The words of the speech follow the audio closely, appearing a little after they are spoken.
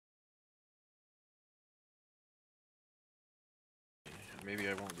maybe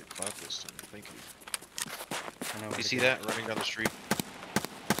I won't get caught this time. Thank you. I know You see that running down the street?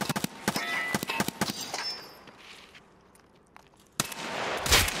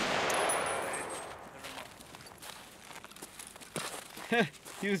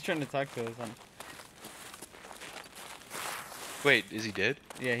 He was trying to talk to us. Wait, is he dead?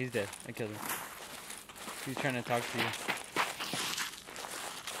 Yeah, he's dead. I killed him. He's trying to talk to you.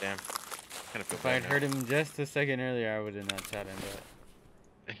 Damn. Kind of feel If I had bad heard him just a second earlier, I would have not shot him. But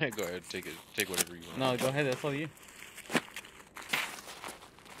Go ahead, take it. Take whatever you want. no, go ahead. That's all you.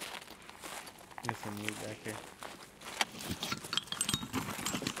 Get some loot back here.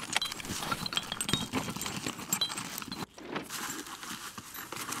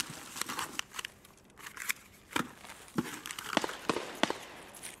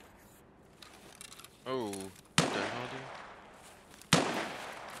 Oh, what the hell, dude?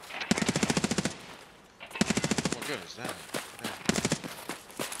 What gun is that?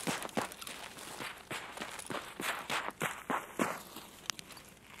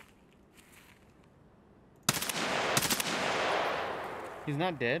 He's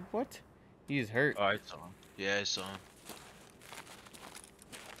not dead? What? He's hurt. Oh, I saw him. Yeah, I saw him.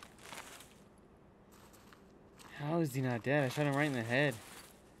 How is he not dead? I shot him right in the head.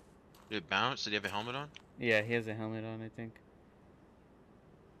 Did it bounce? Did he have a helmet on? Yeah, he has a helmet on, I think.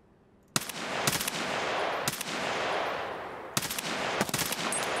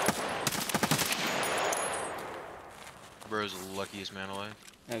 Bro's the luckiest man alive.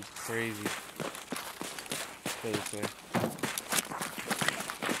 That's crazy. Go this way.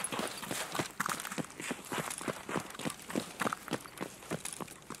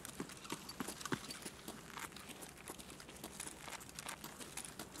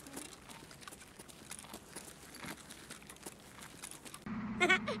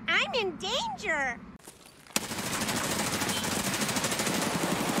 I'm in danger!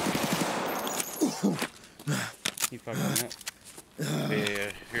 He fucking up.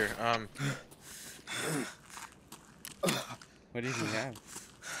 Yeah, here, What does he have?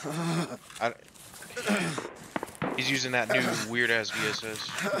 he's using that new weird-ass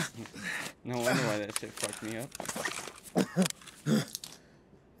VSS. No wonder why that shit fucked me up.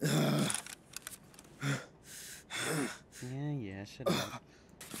 Yeah, shut up.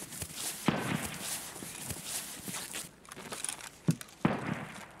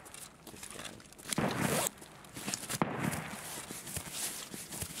 This guy.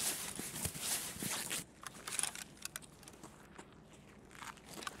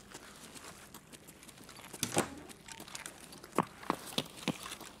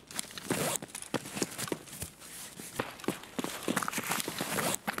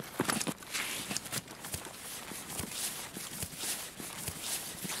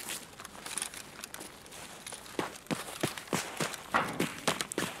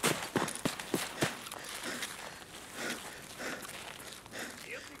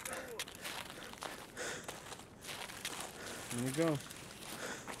 Here we go.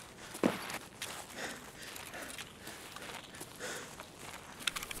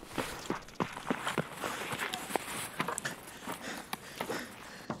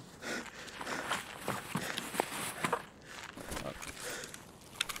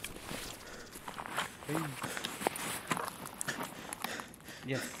 Hey.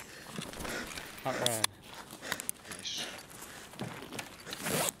 Yes. Hot rod. Nice.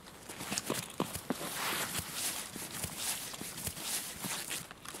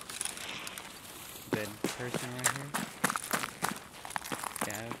 Dead person right here.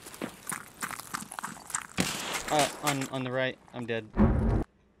 Scav. On the right. I'm dead.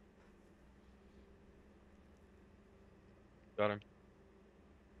 Got him.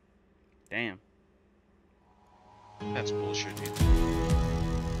 Damn. That's bullshit, dude.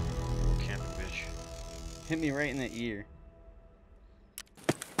 Camping bitch. Hit me right in the ear.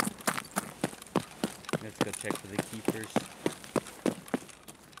 Let's go check for the key first.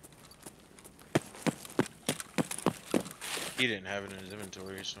 He didn't have it in his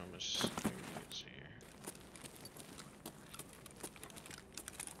inventory, so I'm just. Let's see here.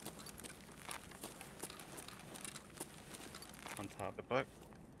 On top. The butt?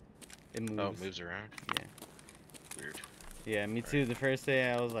 It moves. Oh, it moves around? Yeah. Weird. Yeah, me too. The first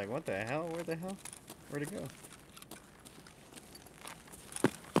day I was like, what the hell? Where the hell? Where'd it go?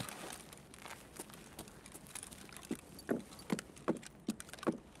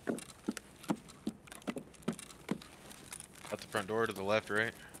 At the front door to the left,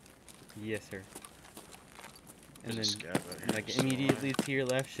 right? Yes, sir. And There's a then, scav out here. like, Still immediately to your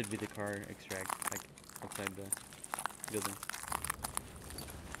left should be the car extract, like, outside the building.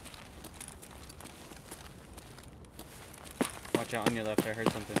 Watch Watch out on your left. I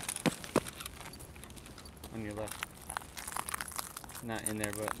heard something. On your left. Not in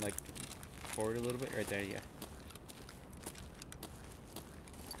there, but like forward a little bit. Right there, yeah.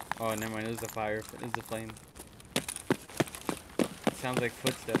 Oh, never mind. It was the fire. It was the flame. It sounds like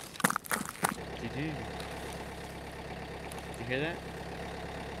footsteps. Did you hear that?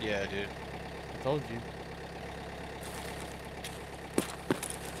 Yeah, dude. I told you.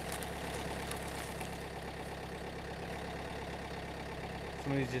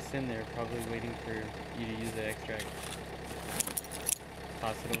 Somebody's just in there, probably waiting for you to use the extract.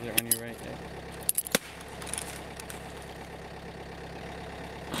 Toss it over there on your right. Yeah.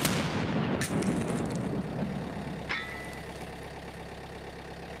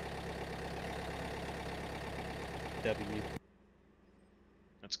 W.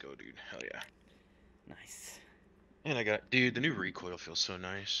 Let's go, dude. Hell yeah. Nice. And I got, dude, the new recoil feels so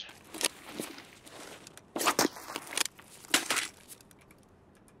nice.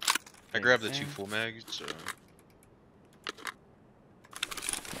 I grabbed the 2 full mags, so.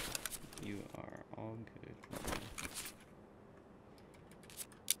 You are all good.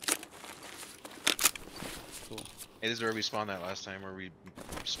 Cool. Hey, this is where we spawned that last time, where we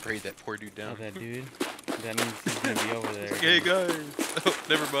sprayed that poor dude down. Oh, that dude? That means he's gonna be over there. Hey guys! Oh,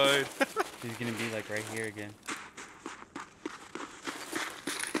 never mind. He's gonna be like right here again.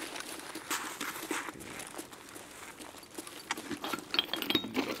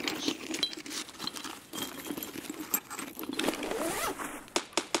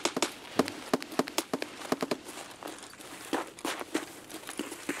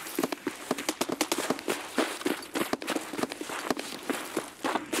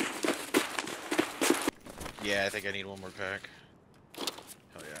 Yeah, I think I need one more pack.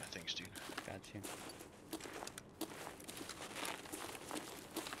 Hell yeah, thanks, dude. Got you.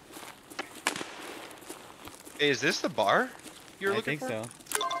 Hey, is this the bar you're looking for? I think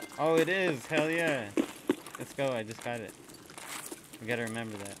so. Oh, it is. Hell yeah. Let's go. I just got it. We gotta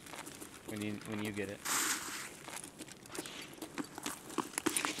remember that when you get it.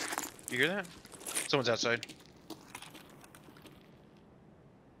 You hear that? Someone's outside.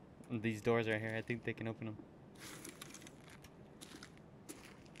 These doors right here. I think they can open them.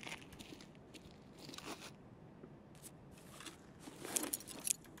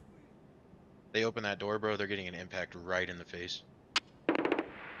 They open that door, bro. They're getting an impact right in the face.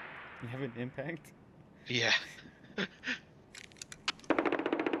 You have an impact? Yeah. You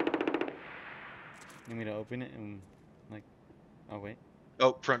want me to open it and like? Oh wait.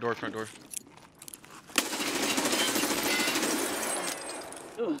 Oh, front door, front door.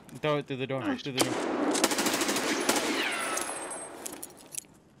 Throw it through the door. Nice. Through the door.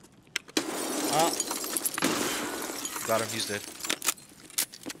 Ah. Got him. He's dead.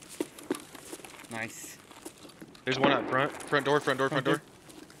 Nice. There's one out front. Front door, front door, front door.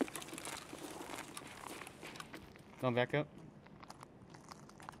 Going back up.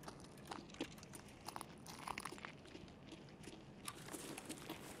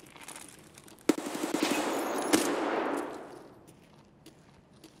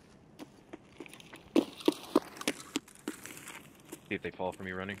 See if they fall for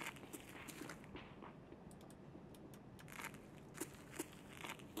me running.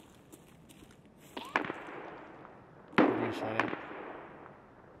 Shot at.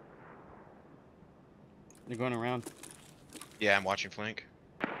 They're going around. Yeah, I'm watching flank.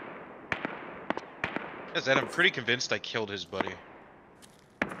 As that, I'm pretty convinced I killed his buddy.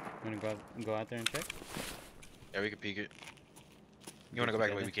 You wanna go out there and check? Yeah, we could peek it. You wanna go back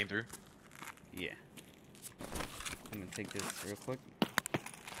the way we came through? Yeah. I'm gonna take this real quick.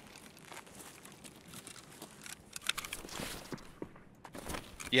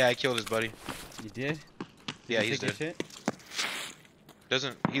 Yeah, I killed his buddy. You did? Yeah, you he's take his dead. shit?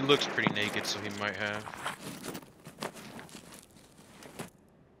 Doesn't he looks pretty naked, so he might have.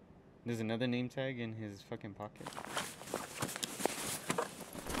 There's another name tag in his fucking pocket.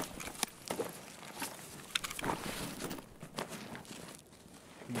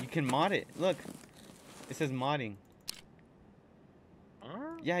 You can mod it. Look. It says modding.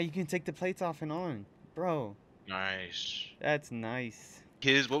 Huh? Yeah, you can take the plates off and on. Bro. Nice. That's nice.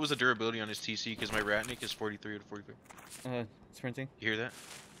 What was the durability on his TC? Because my Ratnik is 43 to 45. Sprinting. You hear that?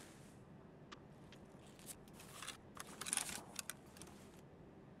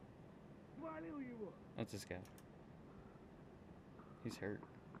 That's this guy. He's hurt.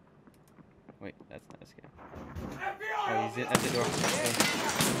 Wait, that's not this guy. Oh, he's at the door.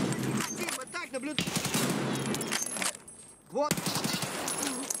 What?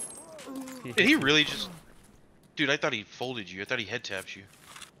 Did he really just... Dude, I thought he folded you. I thought he head tapped you.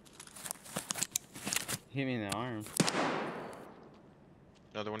 Hit me in the arm.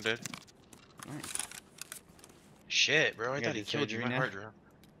 Another one dead. Nice. Shit, bro. I You thought gotta he do killed you. surgery My now? heart dropped.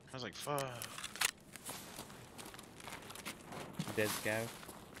 I was like, fuck. Dead scout.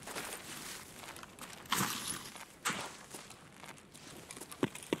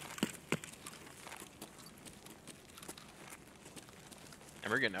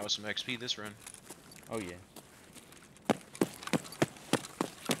 And we're getting out with some XP this run. Oh yeah.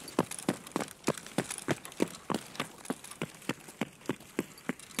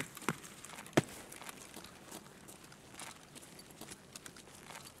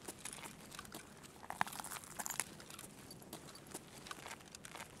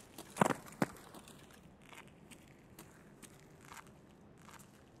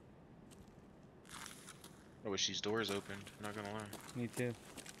 I wish these doors opened. Not gonna lie. Me too. You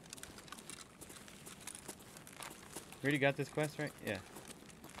already got this quest, right? Yeah.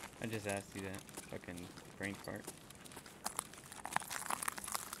 I just asked you that. Fucking brain fart.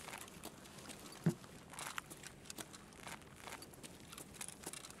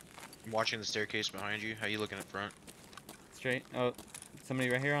 I'm watching the staircase behind you. How you looking at front? Straight. Oh, somebody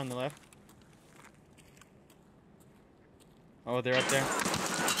right here on the left. Oh, they're up there.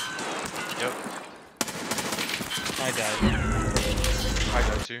 Yep. I died. I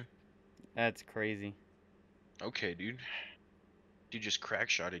died too. That's crazy. Okay, dude. He just crack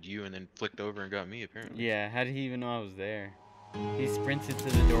shotted you and then flicked over and got me apparently. Yeah, how did he even know I was there? He sprinted to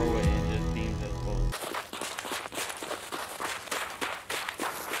the doorway and just beamed us both.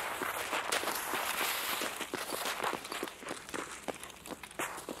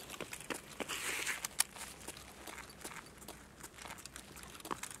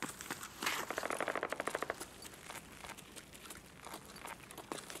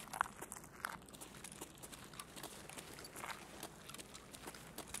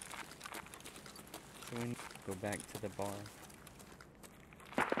 So we need to go back to the bar.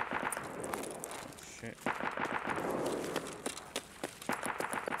 Oh, shit.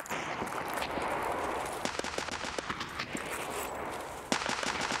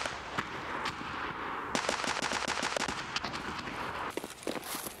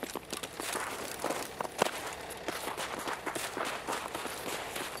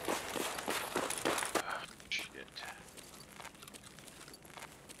 Shit.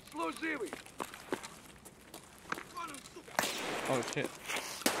 Oh shit.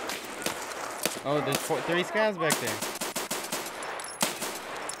 Oh, there's 3 scavs back there.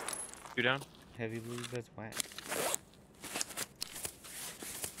 You down? Heavy bleed, that's whack.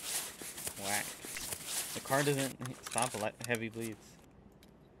 Whack. The car doesn't stop heavy bleeds.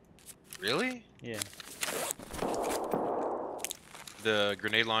 Really? Yeah. The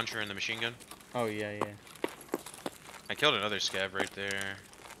grenade launcher and the machine gun? Oh yeah, yeah. I killed another scav right there.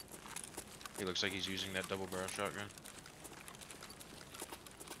 He looks like he's using that double barrel shotgun.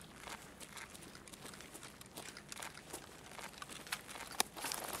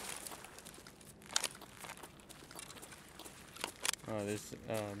 Oh, there's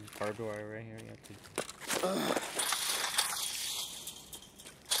barbed wire right here. You have to.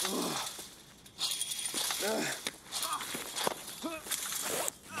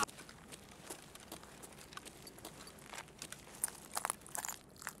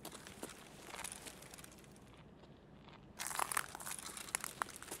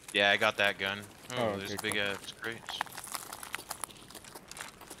 Yeah, I got that gun. Oh, Oh, there's okay, big cool. ass crates.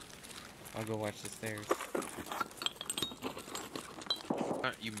 I'll go watch the stairs.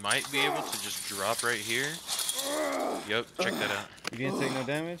 You might be able to just drop right here. Yep, check that out. You didn't take no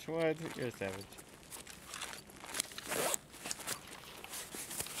damage? What? You're a savage.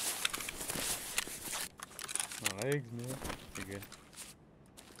 My legs, man. You're good.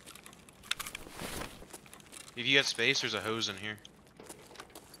 If you got space, there's a hose in here.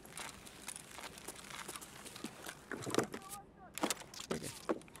 Okay.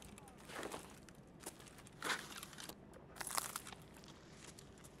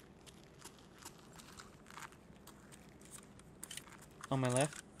 On my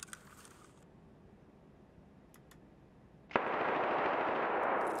left?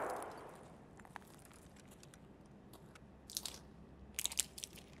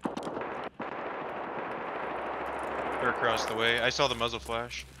 They're across the way. I saw the muzzle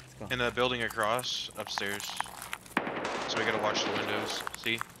flash. Let's go. In the building across, upstairs. So we gotta watch the windows.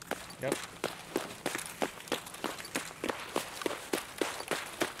 See? Yep.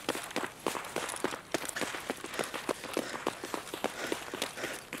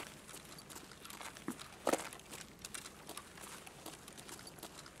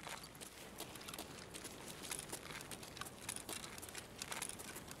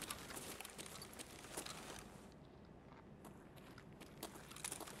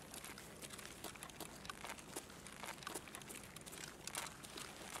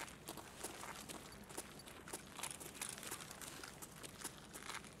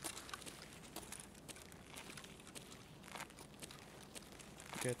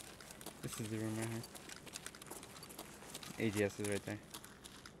 good. This is the room right here. AGS is right there.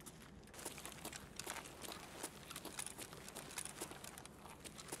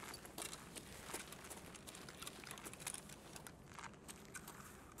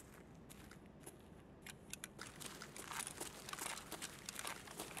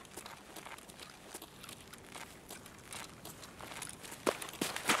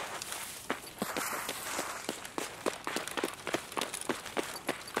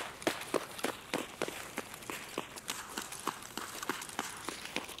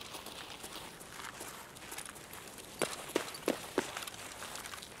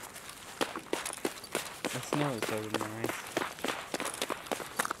 The snow is so really nice.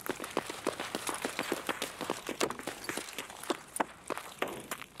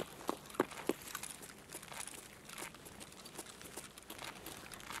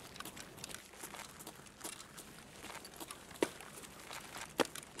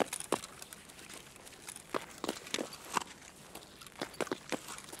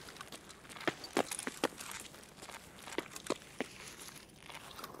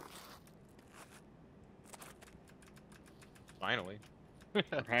 Finally.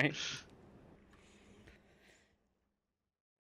 Right?